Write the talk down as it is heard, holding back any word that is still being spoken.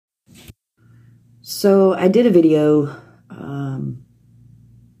So I did a video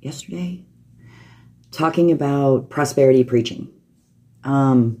yesterday talking about prosperity preaching.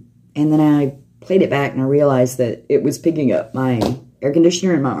 And then I played it back and I realized that it was picking up my air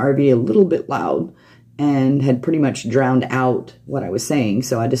conditioner in my RV a little bit loud and had pretty much drowned out what I was saying.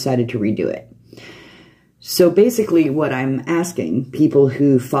 So I decided to redo it. So basically what I'm asking people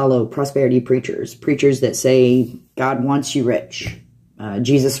who follow prosperity preachers that say God wants you rich,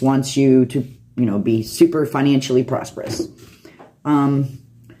 Jesus wants you to, be super financially prosperous.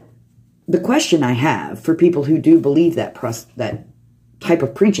 The question I have for people who do believe that type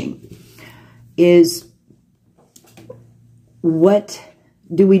of preaching is, what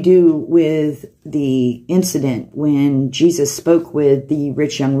do we do with the incident when Jesus spoke with the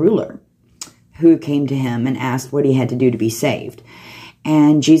rich young ruler who came to him and asked what he had to do to be saved?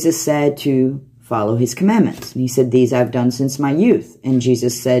 And Jesus said to follow his commandments. And he said, these I've done since my youth. And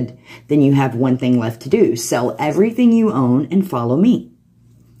Jesus said, then you have one thing left to do. Sell everything you own and follow me.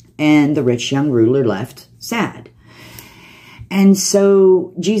 And the rich young ruler left sad. And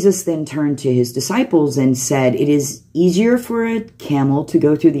so Jesus then turned to his disciples and said, it is easier for a camel to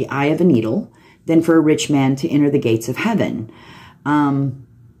go through the eye of a needle than for a rich man to enter the gates of heaven.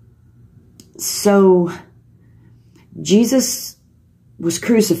 So Jesus was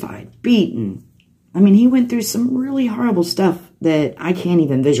crucified, beaten. I mean, he went through some really horrible stuff that I can't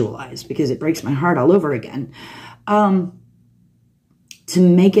even visualize because it breaks my heart all over again. To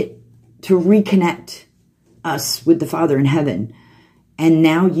reconnect us with the Father in heaven. And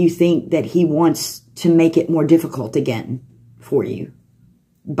now you think that he wants to make it more difficult again for you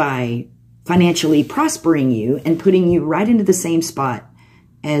by financially prospering you and putting you right into the same spot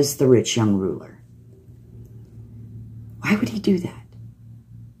as the rich young ruler. Why would he do that?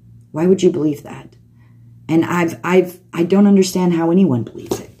 Why would you believe that? And I don't understand how anyone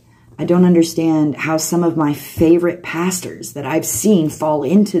believes it. I don't understand how some of my favorite pastors that I've seen fall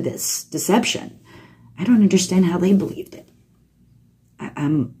into this deception, I don't understand how they believed it.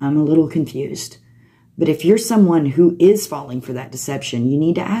 I'm a little confused. But if you're someone who is falling for that deception, you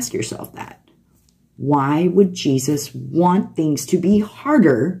need to ask yourself that. Why would Jesus want things to be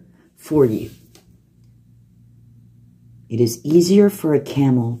harder for you? It is easier for a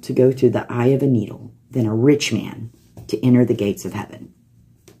camel to go through the eye of a needle than a rich man to enter the gates of heaven.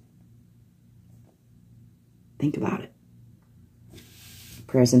 Think about it.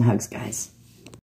 Prayers and hugs, guys.